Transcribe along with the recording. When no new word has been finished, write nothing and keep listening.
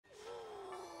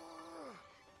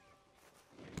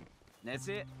That's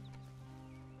it?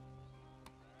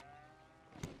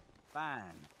 Fine.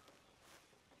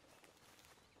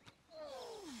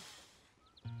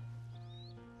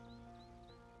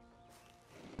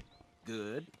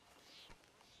 Good.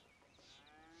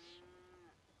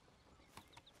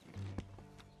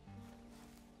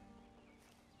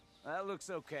 That looks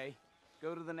okay.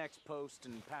 Go to the next post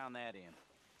and pound that in.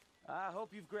 I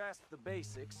hope you've grasped the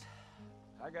basics.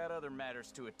 I got other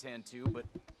matters to attend to, but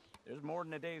there's more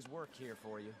than a day's work here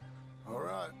for you. All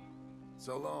right.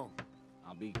 So long.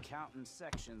 I'll be counting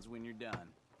sections when you're done.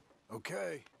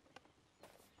 Okay.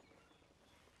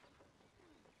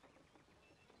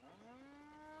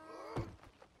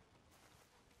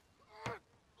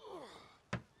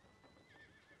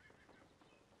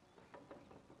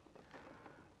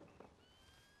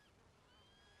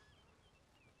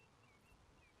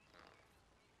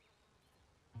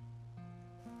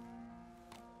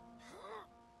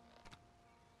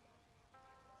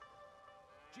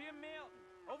 Jim Milton,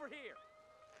 over here.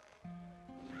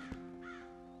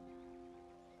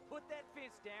 Put that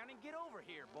fence down and get over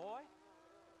here, boy.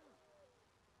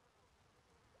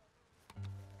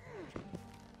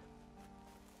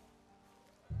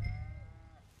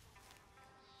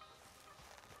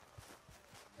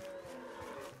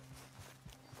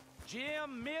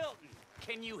 Jim Milton,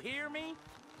 can you hear me?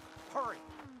 Hurry,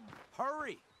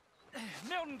 hurry.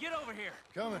 Milton, get over here.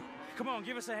 Coming. Come on,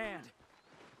 give us a hand.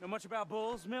 Know much about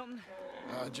bulls, Milton?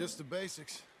 Just the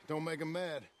basics. Don't make them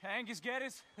mad. Angus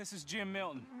Geddes, this is Jim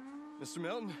Milton. Mr.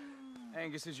 Milton?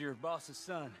 Angus is your boss's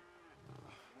son.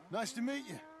 Nice to meet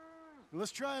you.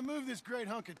 Let's try and move this great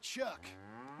hunk of chuck.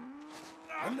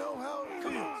 I know how it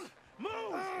feels.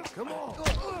 Move! Come on.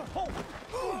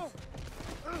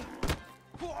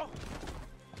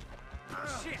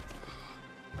 Shit!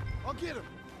 I'll get him.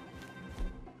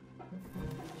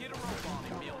 Get a rope on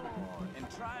him, Milton, and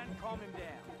try and calm him down.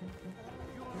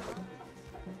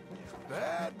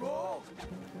 Bad bull.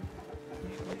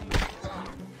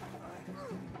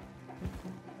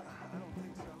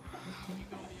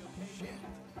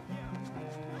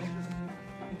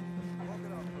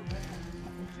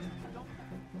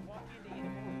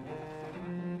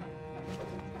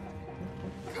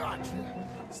 Gotcha.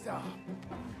 Stop.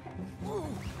 Whoa.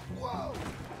 Whoa.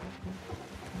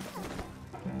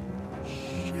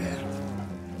 Shit.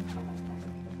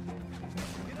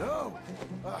 No.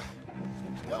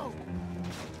 No.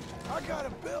 I gotta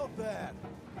build that.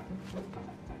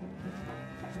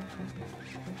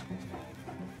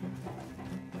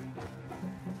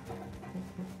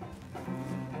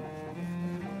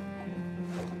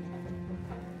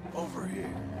 Over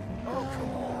here. Oh,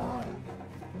 come on.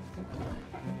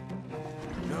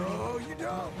 No, you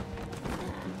don't.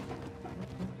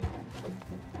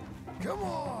 Come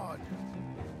on.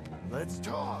 Let's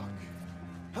talk.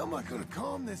 How am I gonna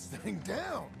calm this thing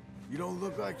down? You don't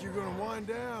look like you're gonna wind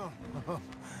down.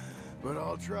 But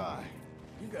I'll try.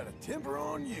 You got a temper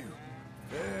on you.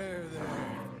 There.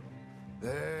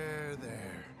 There.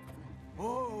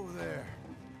 Whoa there.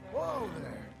 Whoa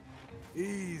there.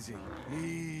 Easy.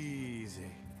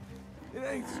 It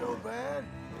ain't so bad.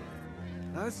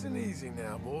 Nice and easy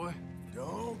now, boy.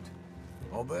 Don't.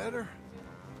 All better?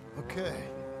 Okay.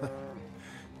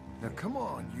 Now come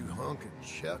on, you hunk of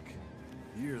chuck.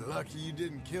 You're lucky you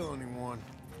didn't kill anyone.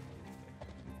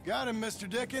 Got him, Mr.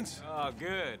 Dickens. Oh,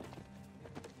 good.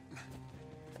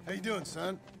 How you doing,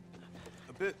 son?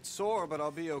 A bit sore, but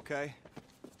I'll be okay.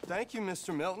 Thank you,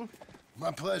 Mr. Milton.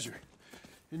 My pleasure.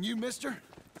 And you, mister?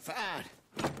 Fine.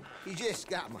 He just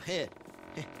got my head.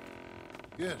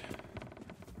 Good.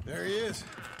 There he is.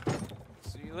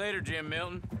 See you later, Jim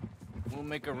Milton. We'll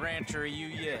make a rancher of you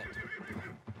yet.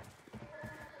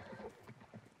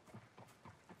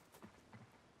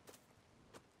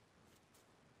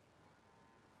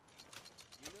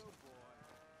 You know, boy,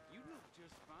 you look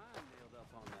just fine nailed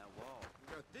up on that wall.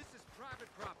 This is private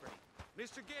property.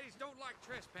 Mr. Geddes don't like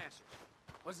trespassers.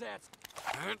 What's that?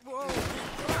 Whoa!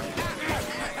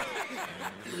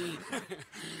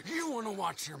 You want to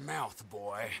watch your mouth,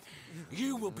 boy.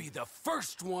 You will be the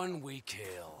first one we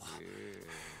kill.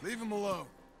 Leave him alone.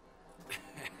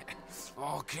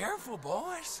 Oh, careful,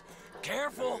 boys.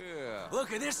 Careful. Yeah.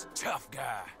 Look at this tough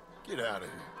guy. Get out of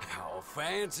here. Oh,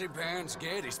 fancy pants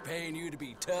Geddes paying you to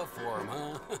be tough for him,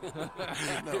 huh?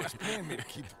 No, he's paying me to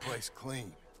keep the place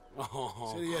clean.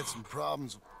 Oh. Said he had some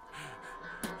problems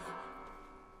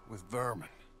with vermin.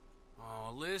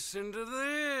 Oh, listen to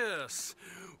this.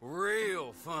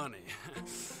 Real funny.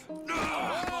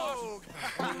 Oh!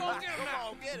 Come on,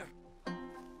 get him!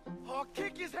 I'll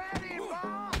kick his head in,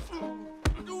 Bob!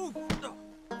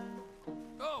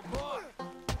 Oh, boy.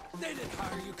 They didn't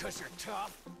hire you because you're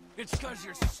tough. It's because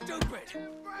you're stupid.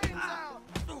 Brains out!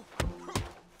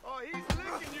 Oh, he's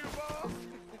licking you, boss!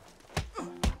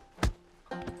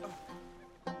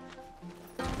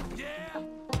 Yeah?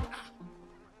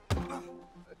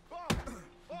 Boss,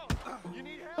 you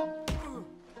need help?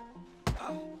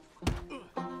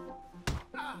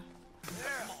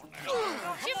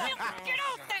 Jim Milton, get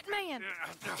off that man!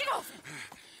 Get off!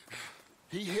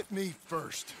 He hit me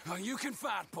first. Oh, you can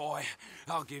fight, boy.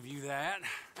 I'll give you that.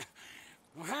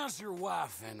 Well, how's your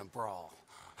wife in the brawl?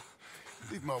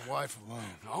 Leave my wife alone.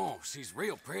 Oh, she's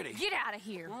real pretty. Get out of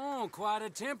here! Oh, quite a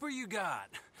temper you got.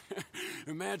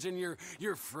 Imagine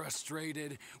you're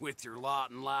frustrated with your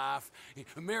lot in life,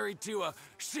 married to a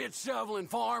shit-shoveling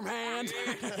farmhand.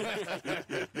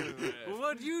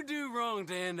 What'd you do wrong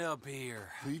to end up here?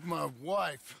 Leave my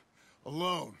wife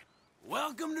alone.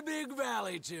 Welcome to Big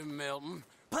Valley, Jim Milton.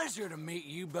 Pleasure to meet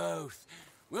you both.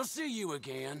 We'll see you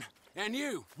again. And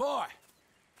you, boy,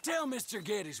 tell Mr.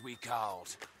 Geddes we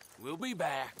called. We'll be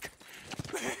back.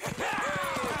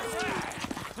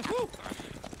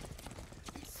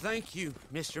 Thank you,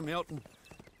 Mr. Milton.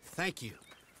 Thank you.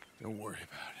 Don't worry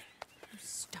about it.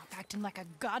 Stop acting like a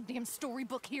goddamn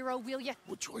storybook hero, will ya?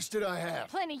 What choice did I have?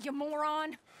 Plenty, you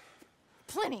moron.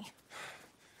 Plenty.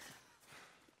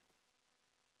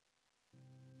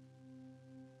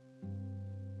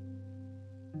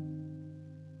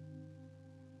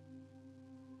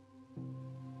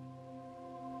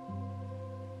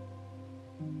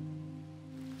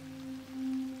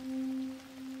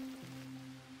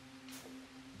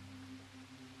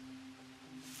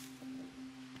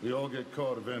 We all get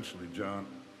caught eventually, John.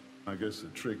 I guess the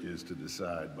trick is to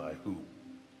decide by who.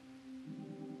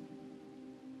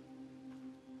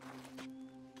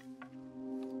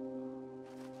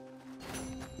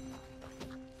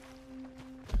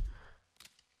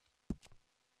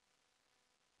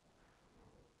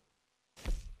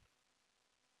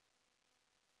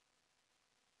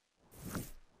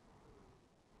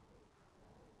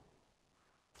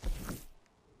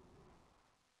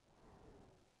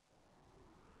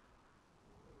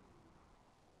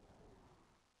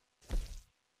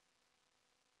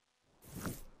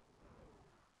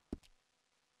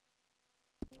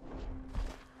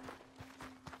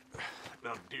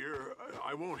 Now, dear,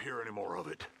 I won't hear any more of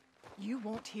it. You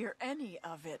won't hear any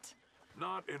of it.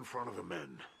 Not in front of the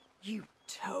men. You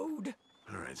toad.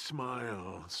 All right,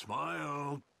 smile,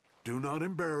 smile. Do not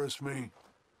embarrass me.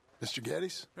 Mr.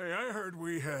 Geddes? Hey, I heard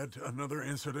we had another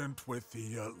incident with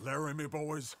the Laramie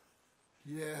boys.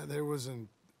 Yeah, there was an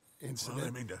Well, incident. I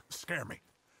mean to scare me.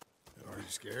 Are you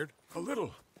scared? A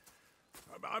little.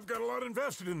 I've got a lot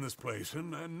invested in this place,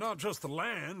 and not just the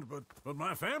land, but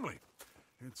my family.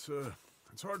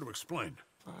 It's hard to explain.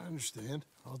 I understand.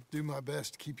 I'll do my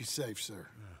best to keep you safe, sir.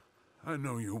 I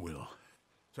know you will.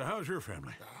 So how's your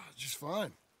family? Just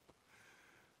fine.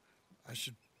 I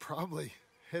should probably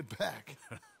head back.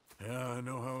 Yeah, I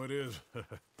know how it is.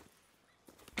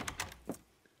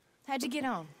 How'd you get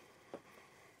on?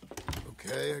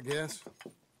 Okay, I guess.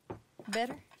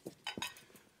 Better?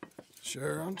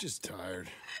 Sure, I'm just tired.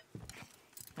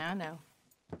 I know.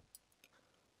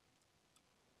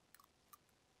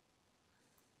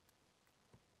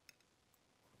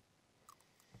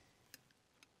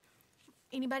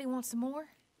 Anybody want some more?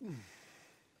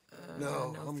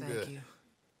 No, I'm thank good. you.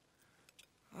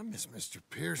 I miss Mr.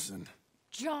 Pearson.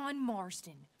 John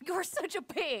Marston, you're such a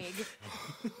pig.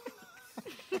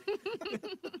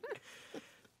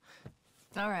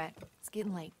 All right, it's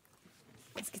getting late.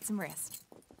 Let's get some rest.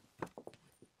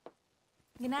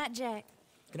 Good night, Jack.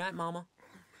 Good night, Mama.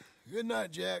 Good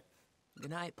night, Jack.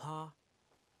 Good night, Pa.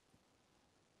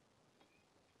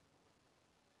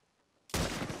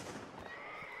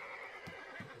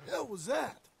 Hell was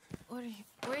that? What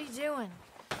are you doing?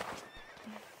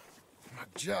 My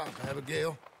job,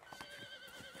 Abigail.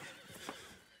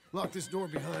 Lock this door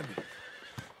behind me.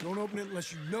 Don't open it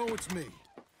unless you know it's me.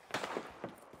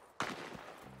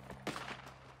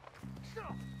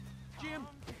 Jim,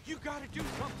 you gotta do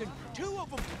something. Two of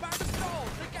them by the stalls.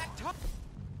 They got tough.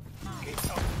 It's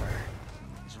over.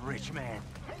 He's a rich man.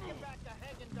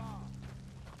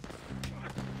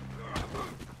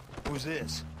 Who's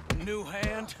this? New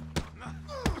hand?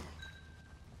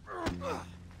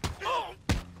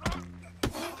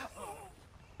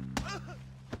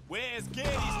 Where's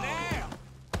Geddes now?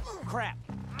 Crap.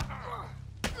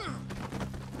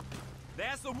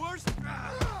 That's the worst.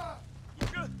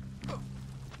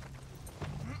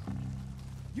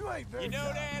 You ain't very You know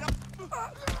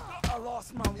tough. that? I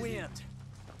lost my wind.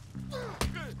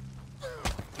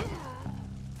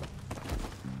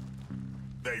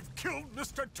 They've killed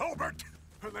Mr. Tolbert,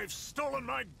 and they've stolen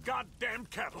my goddamn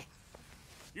cattle.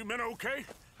 You men okay?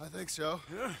 I think so.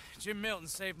 Yeah? Jim Milton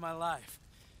saved my life.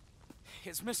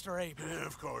 It's Mr. Abel. Yeah,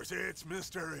 of course, it's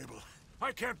Mr. Abel.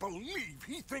 I can't believe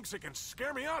he thinks he can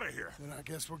scare me out of here. Then I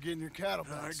guess we're getting your cattle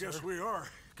back, I guess sir. we are.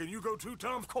 Can you go too,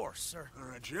 Tom? Of course, sir. All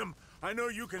right, Jim. I know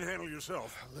you can handle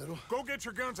yourself. A little. Go get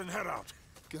your guns and head out.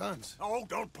 Guns? Oh,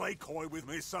 don't play coy with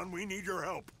me, son. We need your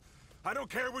help. I don't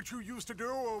care what you used to do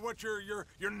or what your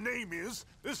name is.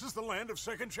 This is the land of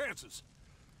second chances.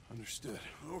 Understood.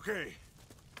 Okay.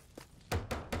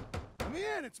 Let me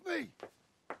in, it's me!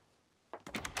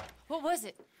 What was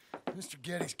it? Mr.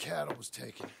 Getty's cattle was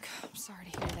taken. I'm sorry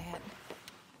to hear that.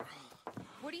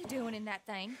 What are you doing in that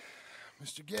thing?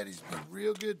 Mr. Getty's been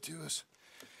real good to us.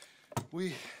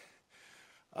 What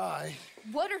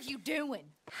are you doing?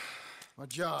 My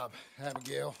job,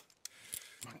 Abigail.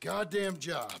 My goddamn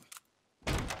job.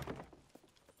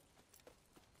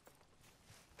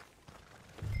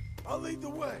 I'll lead the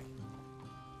way.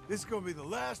 This is gonna be the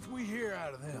last we hear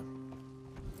out of them.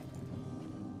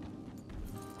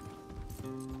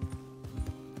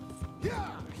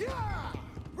 Yeah! Yeah!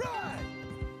 Right!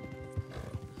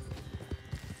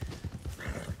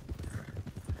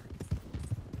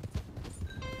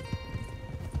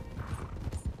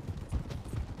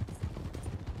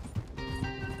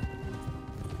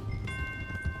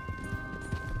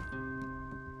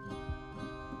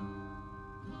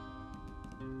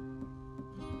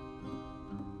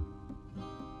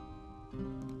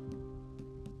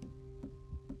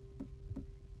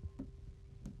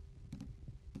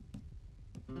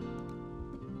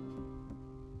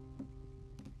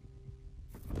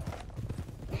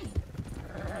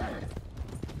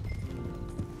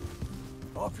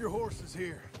 Off your horses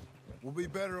here. We'll be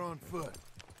better on foot.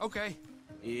 Okay,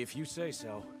 If you say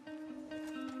so.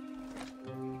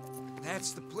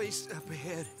 that's the place up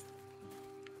ahead.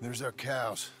 There's our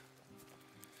cows.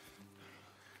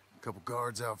 A couple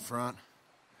guards out front.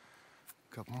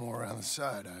 A couple more around the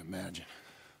side, I imagine.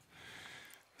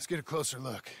 Let's get a closer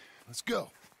look. Let's go.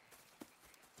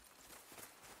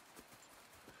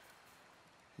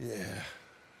 Yeah,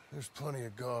 there's plenty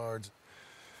of guards.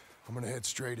 I'm gonna head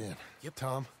straight in. Yep.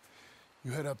 Tom,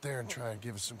 you head up there and try and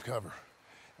give us some cover.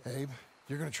 Abe,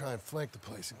 you're gonna try and flank the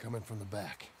place and come in from the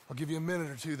back. I'll give you a minute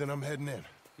or two, then I'm heading in.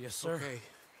 Yes, sir. Okay.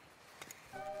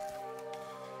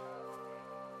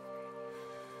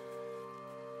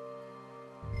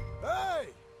 Hey!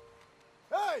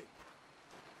 Hey!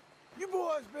 You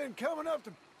boys been coming up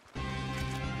to...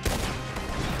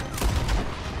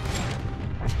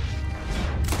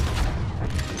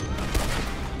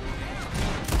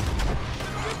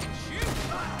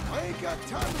 I ain't got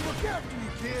time to look after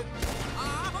you, kid.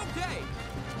 I'm okay.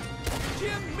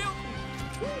 Jim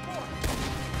Milton.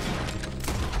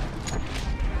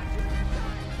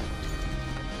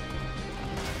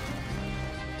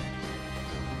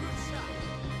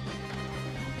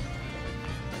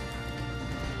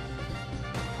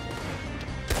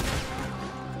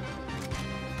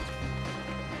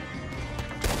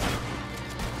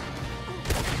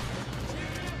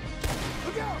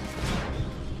 Look out!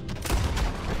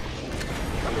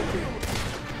 Let me deal with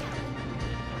it.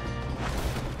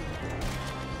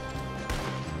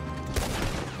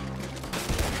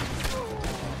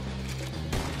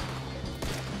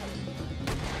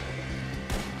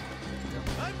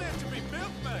 I meant to be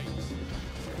milkmaids.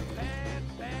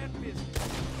 Bad business.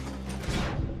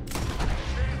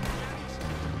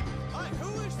 Hey,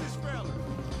 who is this fella?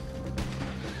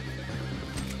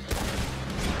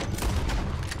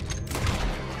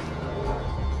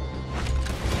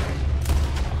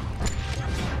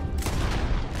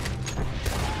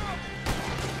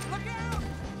 Look out!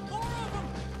 More of them!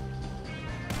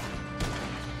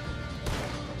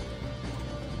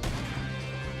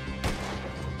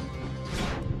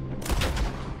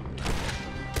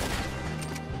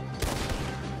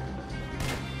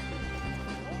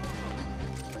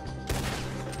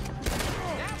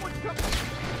 That one's coming!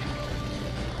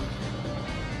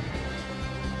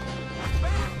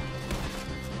 Back!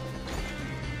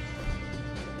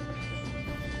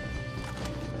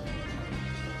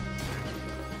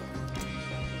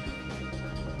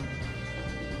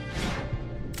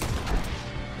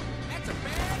 That's a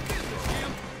bad business,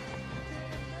 Jim!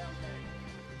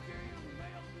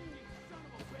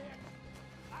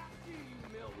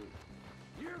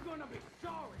 You're gonna be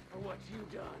sorry for what you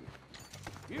done.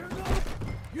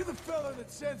 You're the fella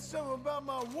that said something about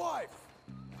my wife.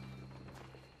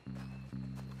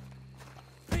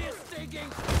 Piss digging,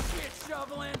 shit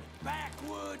shoveling,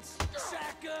 backwoods,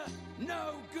 sacker,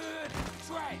 no good,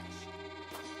 trash.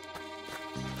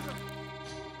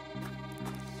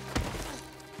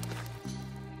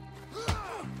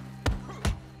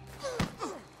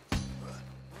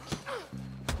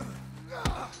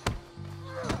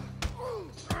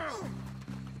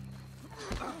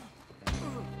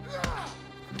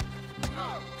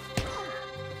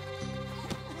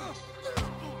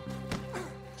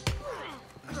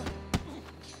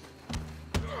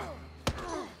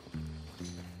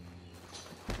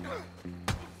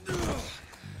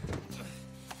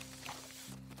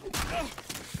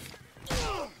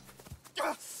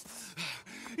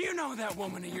 You know that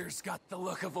woman of yours got the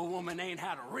look of a woman ain't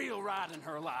had a real ride in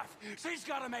her life. She's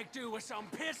gotta make do with some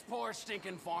piss-poor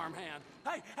stinking farmhand.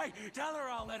 Hey, tell her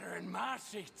I'll let her in my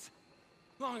sheets.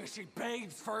 Long as she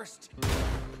bathes first.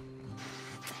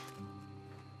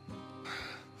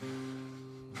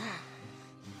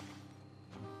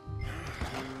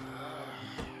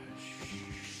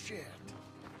 Shit.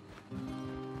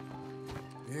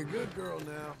 You're a good girl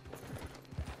now.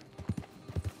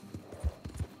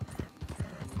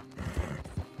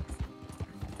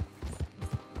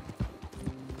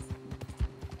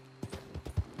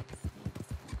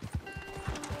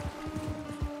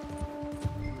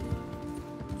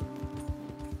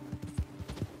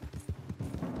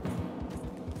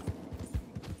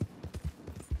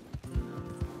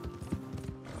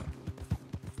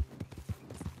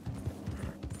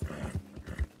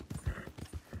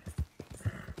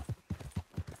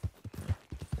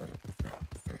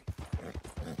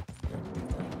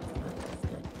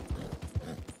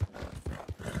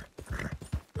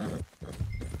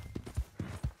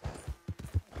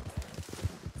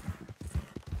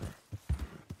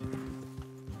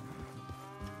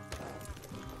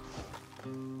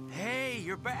 Hey,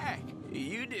 you're back.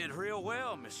 You did real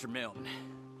well, Mr. Milton.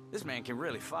 This man can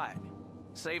really fight.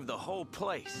 Saved the whole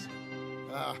place.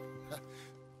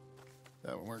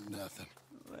 That weren't nothing.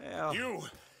 Well...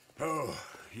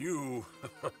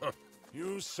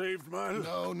 You saved my life.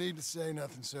 No need to say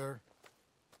nothing, sir.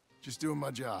 Just doing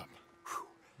my job.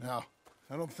 Now,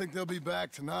 I don't think they'll be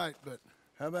back tonight, but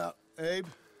how about, Abe?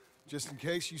 Just in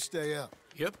case you stay up.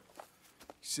 Yep.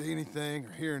 See anything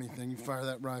or hear anything, you fire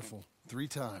that rifle 3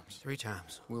 times. 3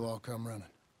 times. We'll all come running.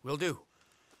 Will do.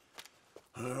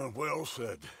 Well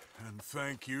said. And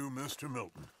thank you, Mr.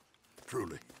 Milton.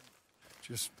 Truly.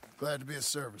 Just glad to be of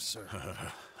service, sir.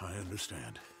 I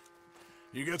understand.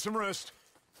 You get some rest.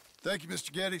 Thank you,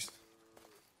 Mr. Geddes.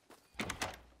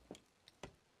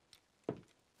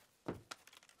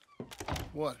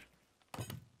 What?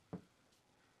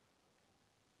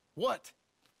 What?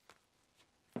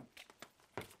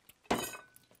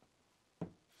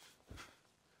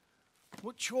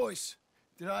 What choice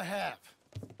did I have?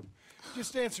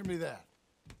 Just answer me that.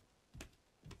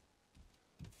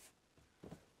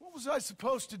 What was I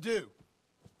supposed to do?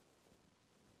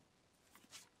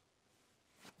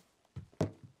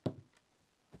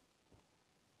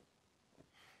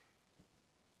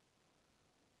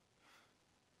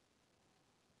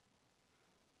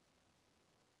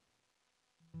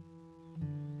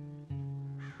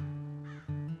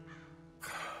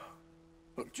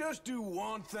 Look, just do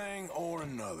one thing or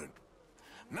another.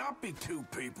 Not be 2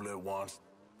 people at once.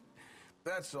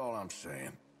 That's all I'm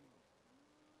saying.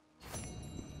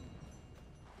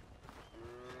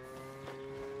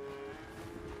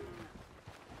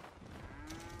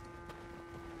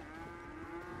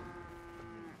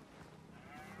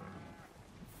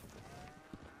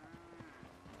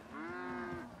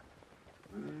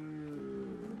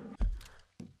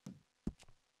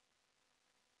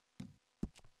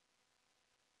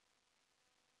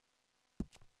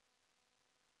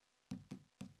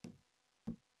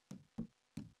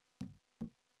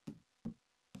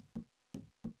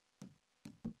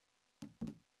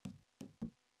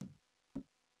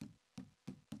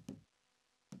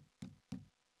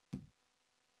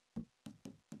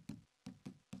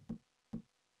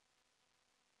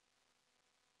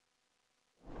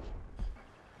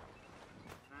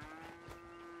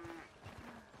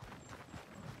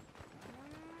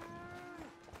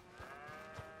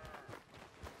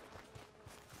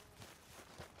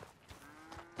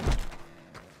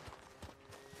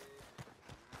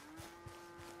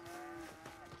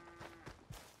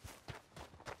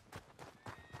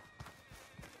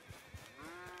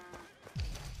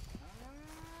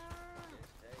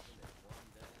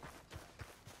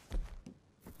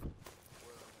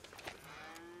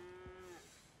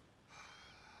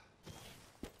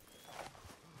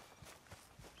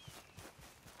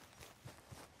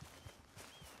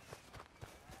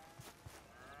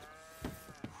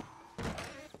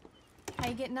 How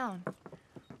you getting on?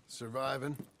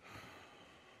 Surviving.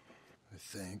 I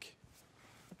think.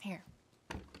 Here.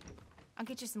 I'll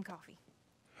get you some coffee.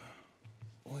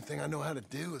 Only thing I know how to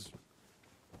do is...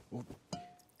 Well,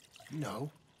 you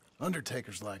know,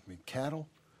 undertakers like me. Cattle,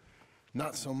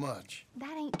 not so much.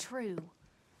 That ain't true.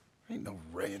 Ain't no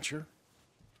rancher.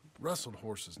 Rustled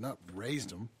horses, not raised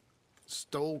them.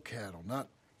 Stole cattle, not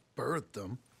birthed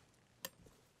them.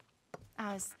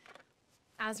 I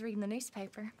was reading the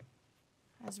newspaper.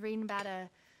 I was reading about a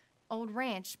old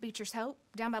ranch, Beecher's Hope,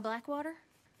 down by Blackwater.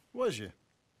 Was you?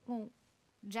 Well,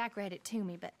 Jack read it to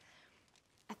me, but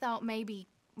I thought maybe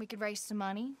we could raise some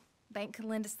money, Bank could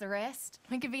lend us the rest.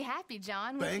 We could be happy,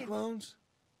 John. Bank loans?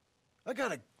 I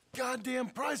got a goddamn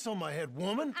price on my head,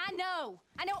 woman. I know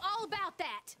all about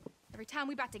that. Every time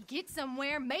we about to get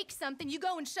somewhere, make something, you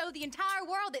go and show the entire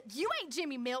world that you ain't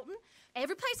Jimmy Milton.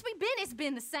 Every place we've been, it's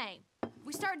been the same.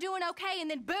 We start doing okay, and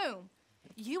then boom,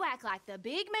 you act like the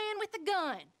big man with the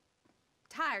gun.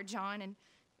 Tired, John, and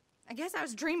I guess I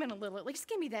was dreaming a little. At least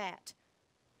give me that.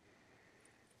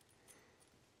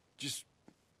 Just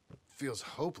feels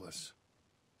hopeless.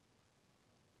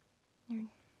 You're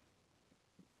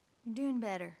doing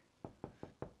better.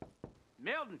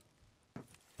 Milton!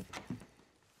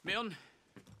 Milton,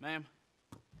 ma'am.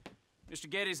 Mr.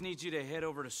 Geddes needs you to head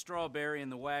over to Strawberry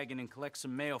in the wagon and collect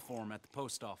some mail for him at the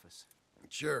post office.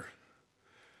 Sure.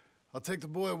 I'll take the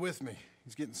boy with me.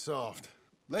 He's getting soft.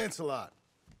 Lancelot.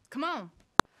 Come on.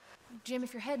 Jim,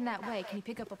 if you're heading that way, can you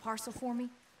pick up a parcel for me?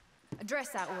 A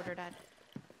dress I ordered. I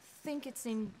think it's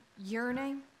in your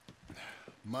name?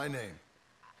 My name.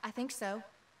 I think so.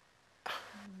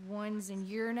 One's in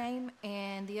your name,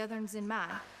 and the other one's in mine.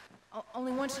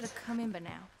 Only one should have come in by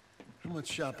now. How much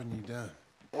shopping you done?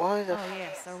 Why the... Oh,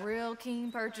 yes, a real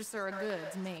keen purchaser of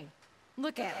goods, me.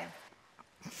 Look at him.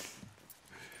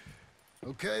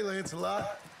 Okay,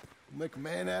 Lancelot. We'll make a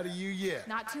man out of you yet.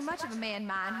 Not too much of a man,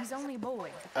 mine. He's only a boy.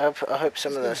 I hope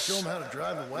some of this, Show him how to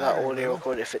drive the that wagon, audio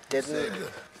recorded, if it didn't, Save the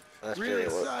that's real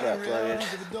really what got exciting uploaded.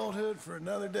 realities of adulthood for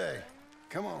another day.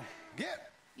 Come on,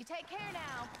 get. You take care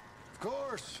now. Of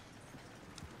course.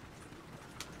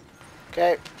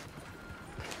 Okay.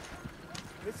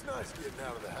 It's nice getting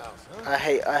out of the house, huh? I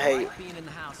hate being in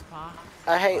the house, Pa.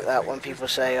 I hate that when people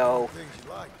say, oh, Things you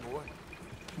like, boy.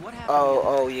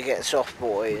 oh, you're getting soft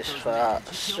boys for that.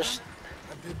 It's just,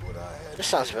 I did what I had.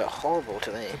 just sounds a bit horrible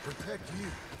to me. To protect you.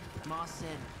 Ma said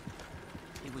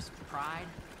it was pride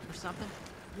or something?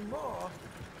 Your ma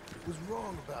was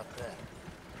wrong about that.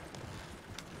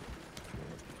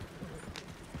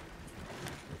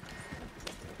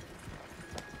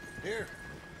 Here.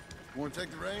 You want to take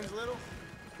the reins a little?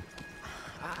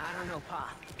 I don't know,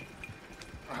 Pa.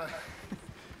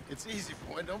 It's easy,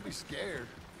 boy. Don't be scared.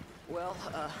 Well,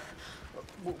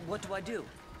 what do I do?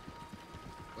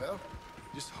 Well,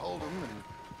 just hold them and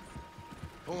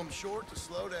pull them short to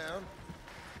slow down.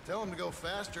 Tell them to go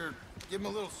faster. Give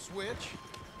them a little switch.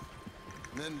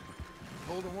 And then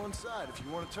pull to one side if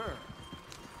you want to turn.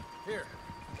 Here.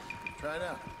 Try it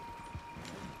out.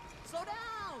 Slow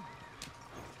down!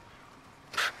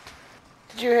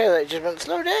 Did you hear that? Just went,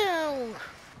 slow down.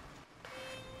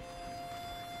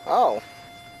 Oh,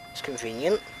 it's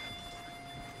convenient.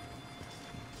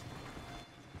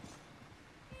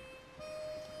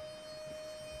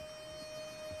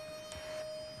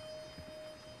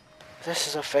 This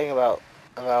is a thing about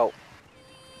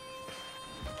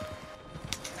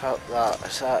that.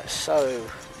 It's that so.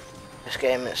 This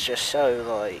game is just so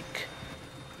like.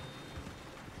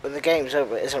 When the game's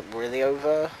over, it isn't really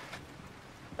over.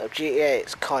 GTA,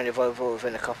 it's kind of over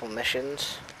within a couple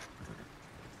missions.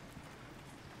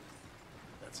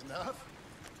 That's enough?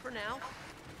 For now.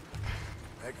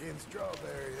 Back in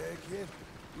Strawberry, eh, kid?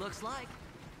 Looks like.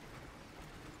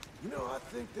 You know, I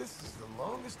think this is the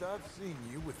longest I've seen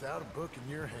you without a book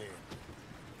in your hand.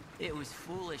 It was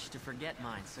foolish to forget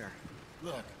mine, sir.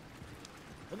 Look,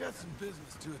 I got some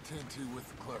business to attend to with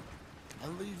the clerk.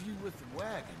 I'll leave you with the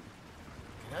wagon.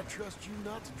 Can I trust you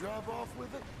not to drive off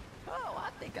with it? Oh, I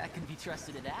think I can be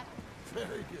trusted to that.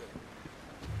 Very good.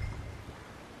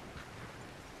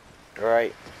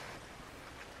 Right.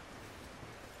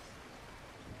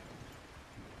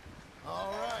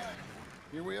 All right,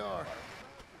 here we are.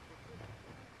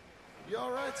 You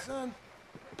all right, son?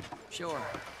 Sure.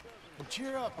 Well,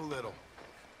 cheer up a little.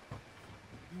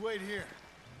 You wait here.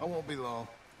 I won't be long.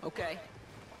 Okay.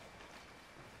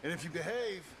 And if you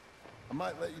behave, I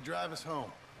might let you drive us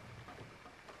home.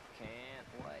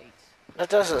 Can't wait. That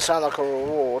doesn't sound like a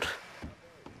reward.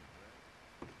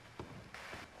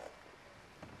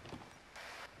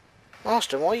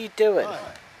 Marston, what are you doing? Hi.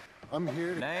 I'm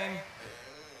here to...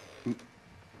 Name?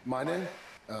 My name?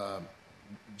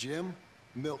 Jim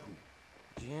Milton.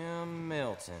 Jim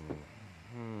Milton.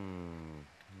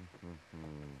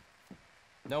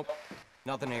 Nope.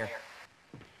 Nothing here.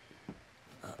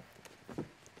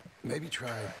 Maybe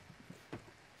try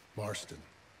Marston.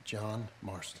 John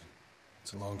Marston.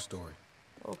 It's a long story.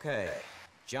 Okay.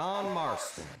 John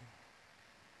Marston.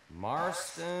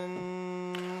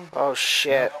 Marston... Oh,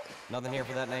 shit. Nope. Nothing here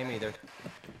for that name either.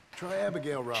 Try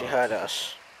Abigail Roberts. She heard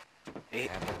us.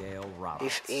 Abigail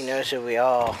Roberts. He knows who we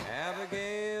are.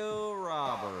 Abigail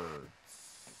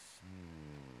Roberts.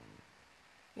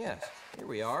 Yes, here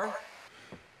we are.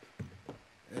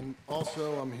 And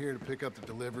also, I'm here to pick up the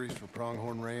deliveries for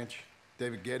Pronghorn Ranch.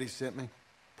 David Getty sent me.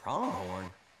 Pronghorn?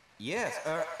 Yes,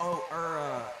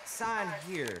 sign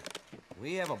here.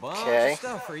 We have a bunch Okay. of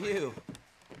stuff for you.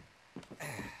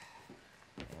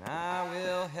 And I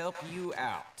will help you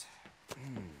out.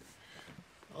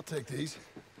 I'll take these.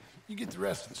 You get the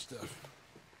rest of the stuff.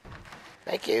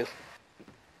 Thank you.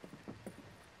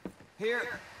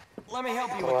 Here, let me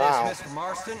help you with Wow. this, Mr.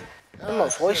 Marston. My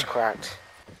voice cracked.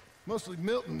 Mostly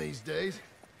Milton these days.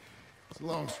 It's a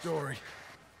long story.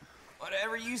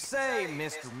 Whatever you say,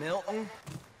 Mr. Milton.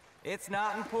 It's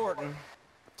not important.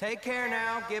 Take care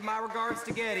now. Give my regards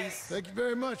to Geddes. Thank you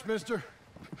very much, mister.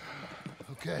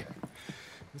 Okay,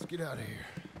 let's get out of here.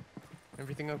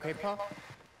 Everything okay, Pa?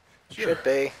 Sure. Should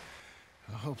be.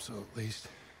 I hope so, at least.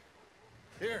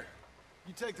 Here,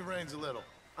 you take the reins a little.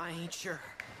 I ain't sure.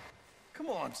 Come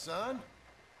on, son.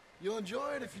 You'll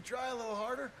enjoy it if you try a little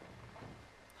harder.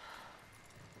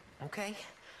 Okay.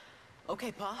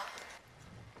 Okay, Pa.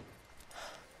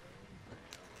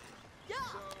 Yeah.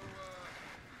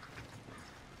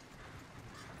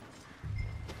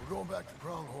 We're going back to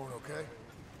Pronghorn, okay?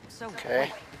 So, Okay.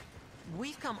 wait,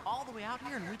 we've come all the way out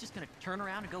here and we're just gonna turn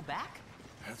around and go back?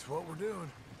 That's what we're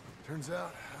doing. Turns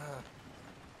out,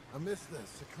 I miss the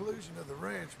seclusion of the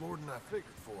ranch more than I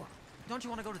figured for. Don't you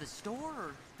want to go to the store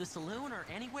or the saloon or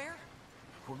anywhere?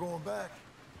 We're going back,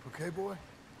 okay, boy?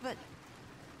 But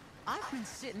I've been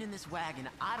sitting in this wagon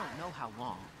I don't know how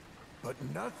long. But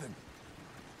nothing.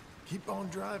 Keep on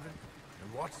driving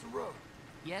and watch the road.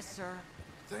 Yes, sir.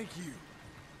 Thank you.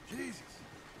 Jesus.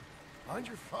 Mind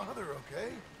your father,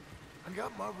 okay? I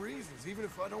got my reasons, even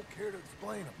if I don't care to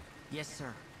explain them. Yes,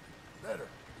 sir. Better.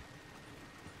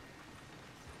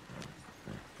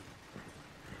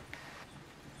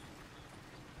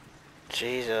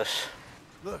 Jesus.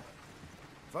 Look,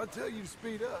 if I tell you to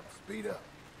speed up, speed up.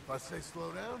 If I say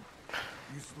slow down,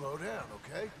 you slow down,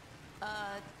 okay?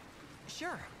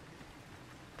 Sure.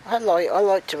 I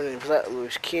liked him when he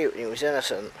was cute and he was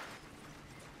innocent.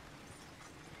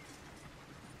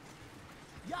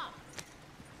 Yeah.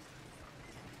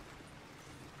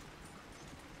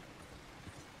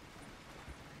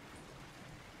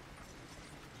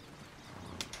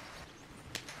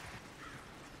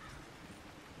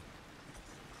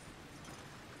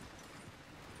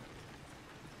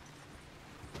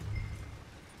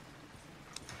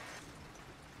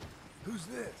 Who's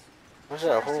this? Was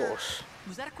that a horse?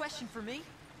 Was that a question for me?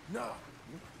 No,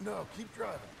 no, keep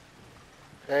driving.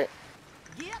 Okay.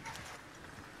 Yep.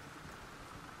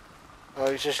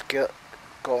 Oh, he's just got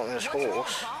on his What's wrong,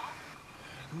 horse. Pa?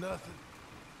 Nothing.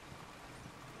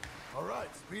 All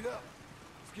right, speed up.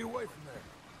 Let's get away from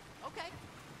there. Okay.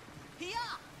 Here.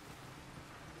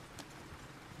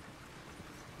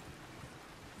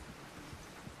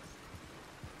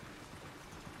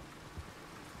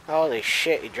 Holy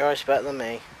shit, he drives better than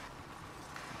me.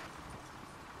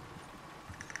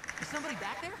 Is somebody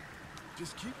back there?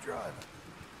 Just keep driving.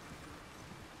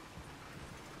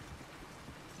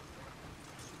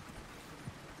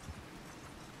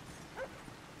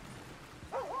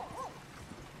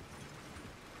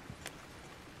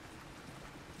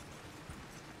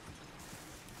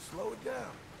 Slow it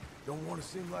down. Don't want to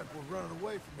seem like we're running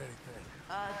away from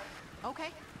anything. Okay.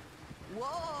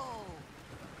 Whoa.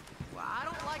 Well, I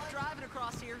don't like driving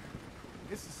across here.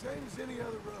 It's the same as any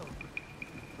other road.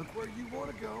 Look where you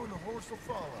want to go and the horse will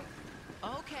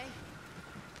follow. Okay.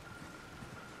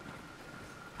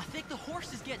 I think the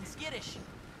horse is getting skittish.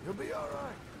 You'll be all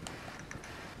right.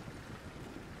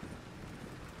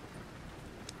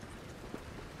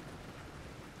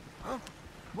 Huh?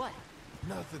 What?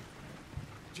 Nothing.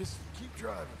 Just keep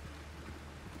driving.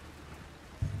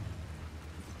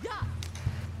 Yeah.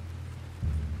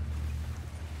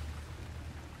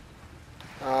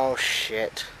 Oh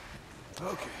shit.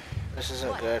 Okay. This isn't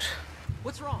What? good.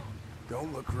 What's wrong?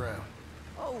 Don't look around.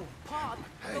 Oh, Pa,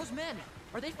 Hey. those men,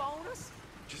 are they following us?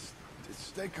 Just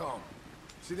stay calm.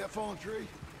 See that fallen tree?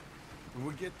 When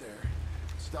we get there,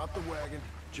 stop the wagon,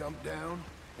 jump down,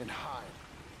 and hide.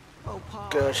 Oh, Pa.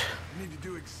 Good. You need to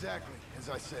do exactly as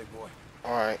I say, boy.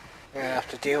 Alright. We're gonna have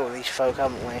to deal with these folk,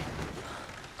 haven't we?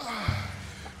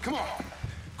 Come on!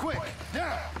 Quick!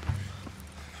 Down!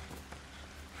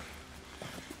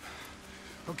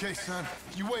 Okay, son.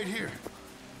 You wait here.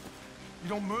 You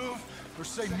don't move or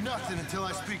say nothing until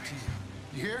I speak to you.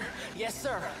 You hear? Yes,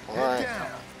 sir. Alright. Head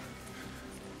down.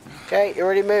 Okay, you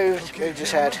already moved. Okay, Moved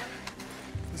his head. gentlemen,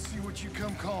 let's see what you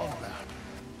come calling about.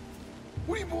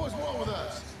 What do you boys want with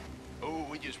us? Oh,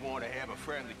 we just want to have a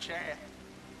friendly chat.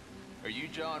 Are you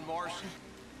John Marston?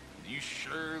 You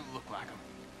sure look like him.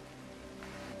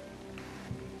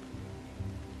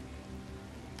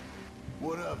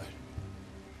 What of it?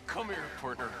 Come here,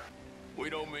 partner.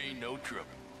 We don't mean no trouble.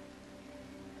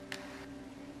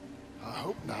 I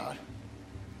hope not.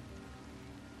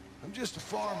 I'm just a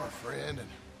farmer, friend, and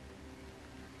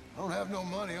I don't have no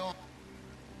money on.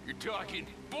 You're talking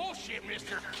bullshit,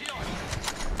 mister. Kill him.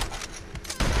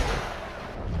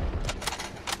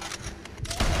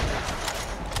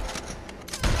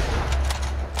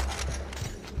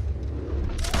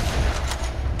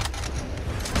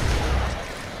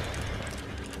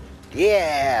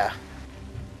 Yeah!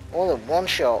 All in one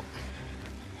shot.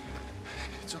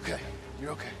 It's okay.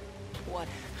 You're okay. What?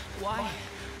 Why?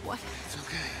 What? It's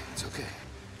okay. It's okay.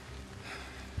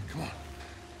 Come on.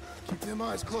 Keep them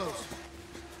eyes closed.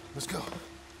 Let's go.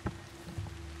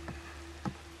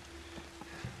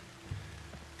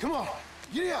 Come on.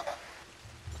 Giddy up.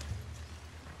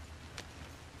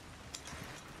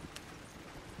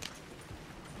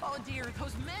 Oh dear,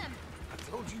 those men. I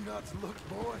told you not to look,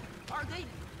 boy. Are they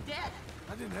dead?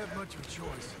 I didn't have much of a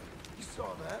choice. You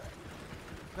saw that.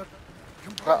 Now,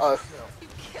 compose yourself. You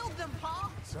killed them,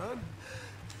 Pa. Son,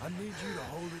 I need you to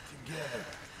hold it together.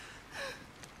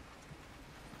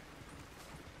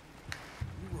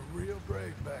 You were real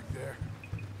brave back there.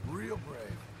 Real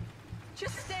brave.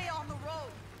 Just stay on the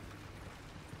road.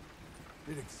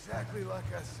 Did exactly like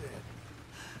I said.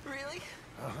 Really?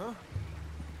 Uh-huh.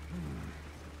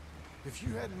 If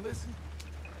you hadn't listened,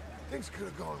 things could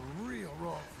have gone real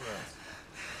wrong for us.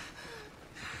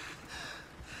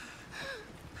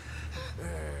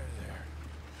 There.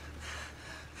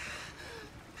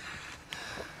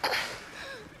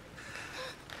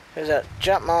 Because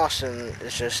Jack Marston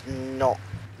is just not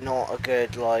a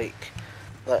good, like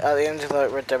at the end of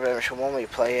like Red Dead Redemption 1 we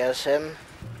play as him,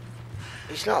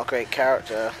 he's not a great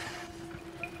character,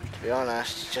 to be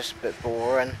honest. He's just a bit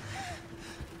boring.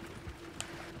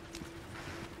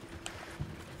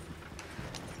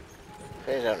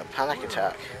 He's having a panic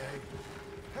attack.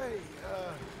 Hey,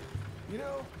 you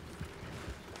know,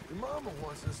 your mama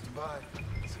wants us to buy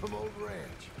some old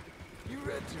ranch. You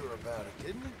read to her about it,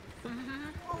 didn't you? Mm-hmm.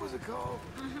 What was it called?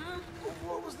 Mm-hmm.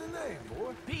 What was the name,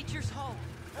 boy? Beecher's Home.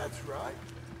 That's right.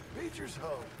 Beecher's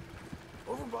Home.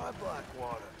 Over by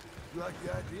Blackwater. You like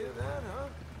the idea of that,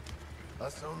 huh?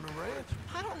 Us on the ranch?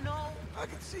 I don't know. I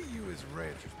could see you as a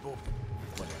rancher's boy.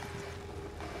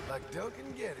 Like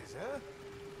Duncan Geddes, huh?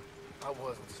 I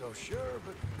wasn't so sure,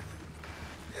 but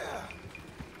yeah,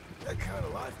 that kind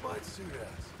of life might suit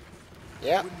us.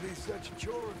 Yeah. It wouldn't be such a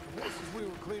chore if the horses we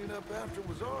were cleaning up after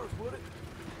was ours, would it?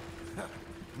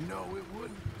 No, it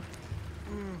wouldn't.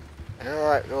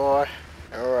 Alright, boy.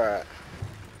 Alright.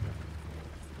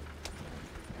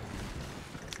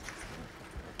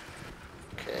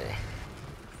 Okay.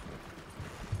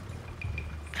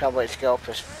 Can't wait to go up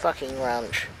this fucking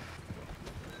ranch.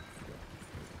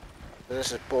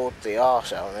 This has bored the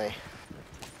arse out of me.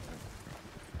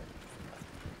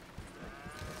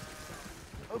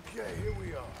 Okay, here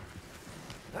we are.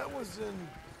 That was an,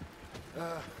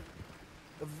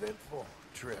 eventful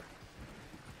trip.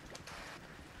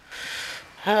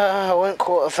 I won't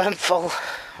call it eventful.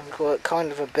 I'll call it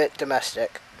kind of a bit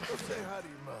domestic. Go say hi to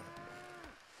your mother.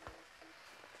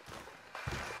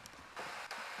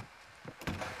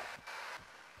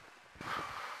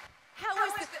 How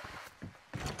is it?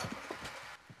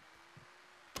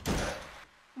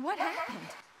 What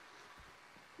happened?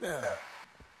 Yeah.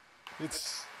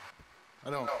 I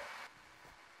don't...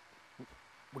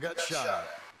 We got shot at.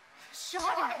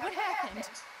 Shot at? What happened?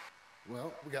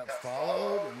 Well, we got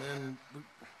followed, and then...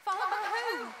 Followed by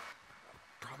who?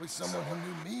 Probably someone who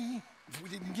knew me. If we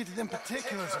didn't get to them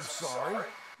particulars, I'm sorry.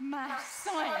 My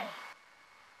son.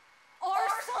 Our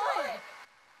son.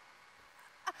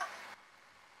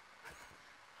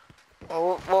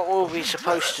 Well, what were we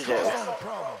supposed to do?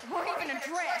 Weren't even a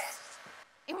dress.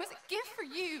 It was a gift for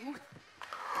you.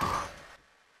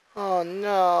 Oh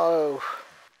no.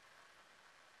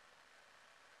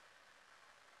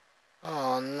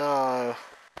 Oh no.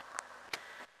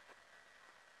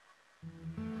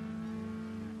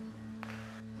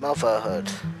 Motherhood.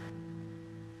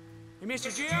 Hey,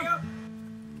 Mr.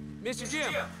 Jim? Mr.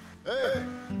 Jim! Hey!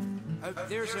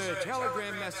 There's a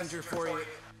telegram messenger for you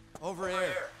over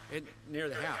there, near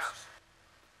the house.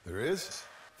 There is?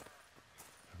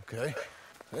 Okay.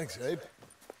 Thanks, Abe.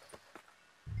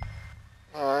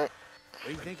 Alright. What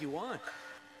do you think you want?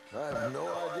 I have no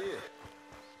idea.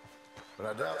 But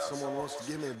I doubt someone wants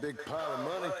to give me a big pile of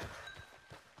money.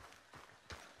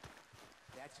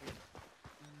 That's it.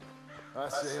 I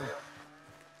see him.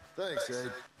 Thanks,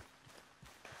 Abe.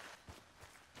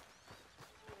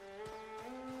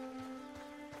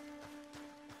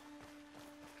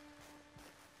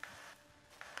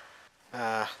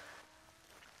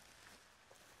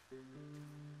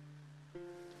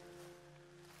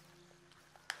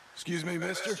 Excuse me,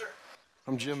 mister.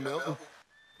 I'm Jim Milton.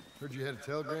 Heard you had a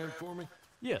telegram for me?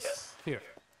 Yes, here.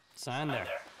 Sign there.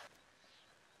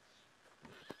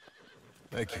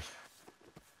 Thank you.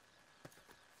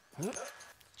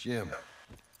 Jim,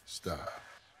 stop.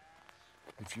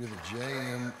 If you're the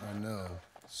JM I know,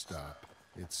 stop.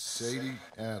 It's Sadie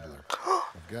Adler.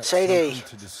 I've got Sadie.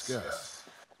 something to discuss.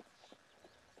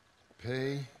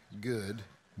 Pay good.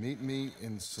 Meet me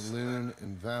in saloon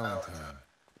in Valentine.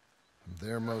 I'm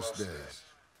there most days.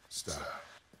 Stop.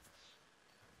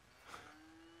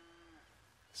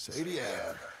 Sadie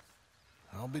Adler.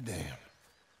 I'll be damned.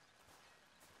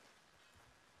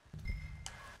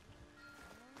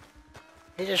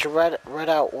 He just read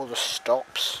out all the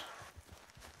stops.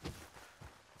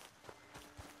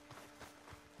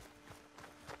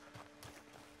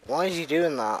 Why is he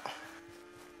doing that?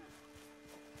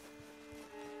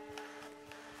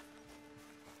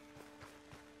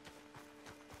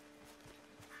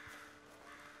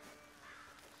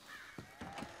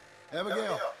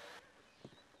 Abigail.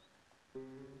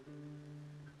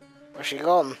 Where's she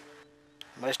gone?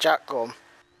 Where's Jack gone?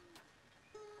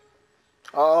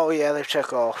 Oh yeah, they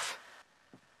took off.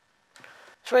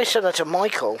 It's very similar to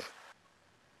Michael.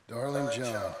 Darling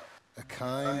John, a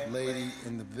kind lady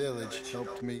in the village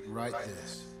helped me write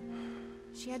this.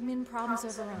 She had men problems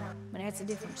of her own, but that's a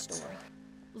different story.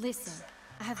 Listen,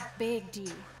 I have begged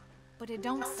you, but it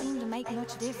don't seem to make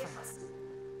much difference.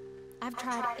 I've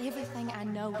tried everything I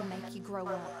know to make you grow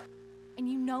up. And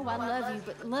you know I love you,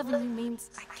 but loving you means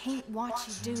I can't watch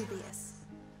you do this.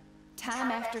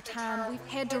 Time after time, we've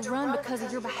had to run because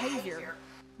of your behavior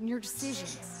and your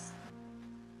decisions.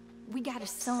 We got a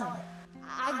son.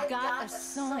 I got a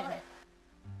son.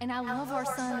 And I love our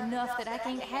son enough that I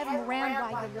can't have him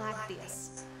around while you're like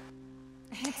this.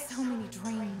 I had so many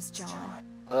dreams, John.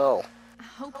 Oh. I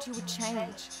hoped you would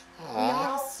change. We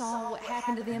all saw what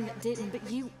happened to them that didn't, but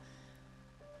you...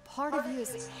 Part of you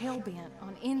is hell-bent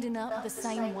on ending up the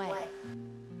same way.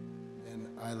 And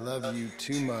I love you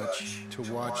too much to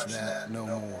watch that no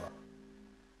more.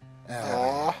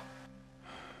 Aww.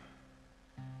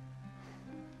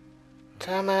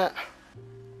 Damn it.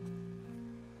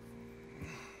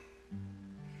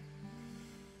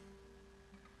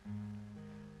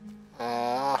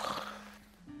 Aww.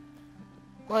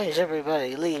 Why is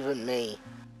everybody leaving me?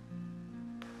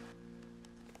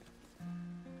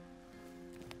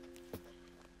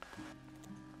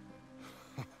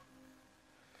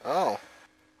 Oh.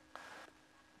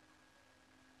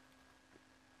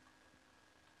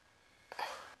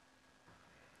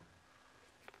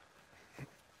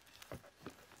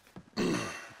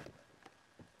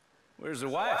 Where's the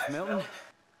wife, Milton?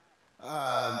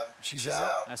 She's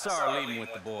out. I saw her leaving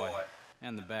with the boy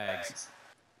and the bags.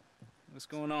 What's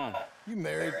going on? You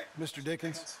married, Mr.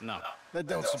 Dickens? No. That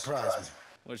don't surprise me.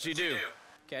 What'd she do?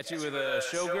 Catch you with a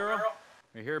showgirl?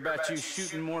 Or hear about you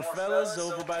shooting more fellas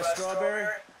over by Strawberry?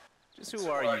 Just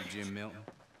who are you, Jim Milton?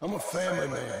 I'm a family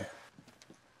man.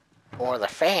 Or the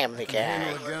family guy.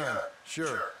 Handle a gun,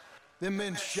 sure. Them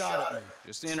men shot at me.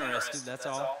 Just interested, that's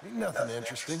all. Ain't nothing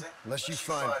interesting, unless you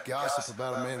find gossip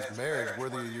about a man's marriage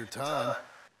worthy of your time.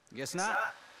 Guess not.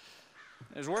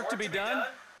 There's work to be done,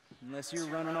 unless you're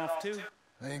running off too.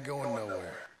 I ain't going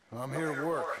nowhere. I'm here to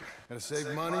work. Gotta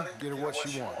save money, get her what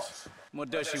she wants. What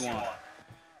does she want?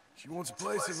 She wants a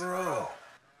place of her own.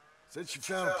 Said she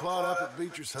found a plot up at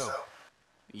Beecher's Hope.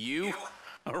 You?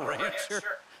 A rancher?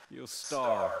 You'll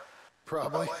starve.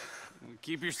 Probably.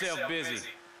 Keep yourself busy.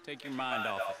 Take your mind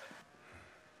off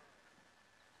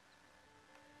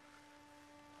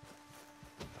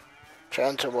it.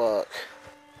 Trying to work.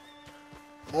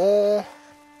 More.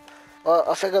 Well,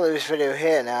 I think I'll leave this video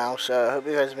here now, so I hope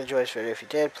you guys have enjoyed this video. If you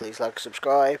did, please like and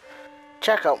subscribe.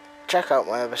 Check out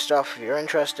my other stuff if you're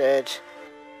interested.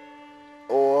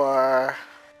 Or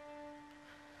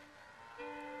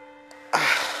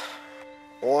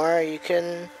you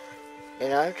can, you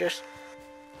know, just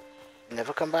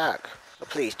never come back. But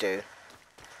please do.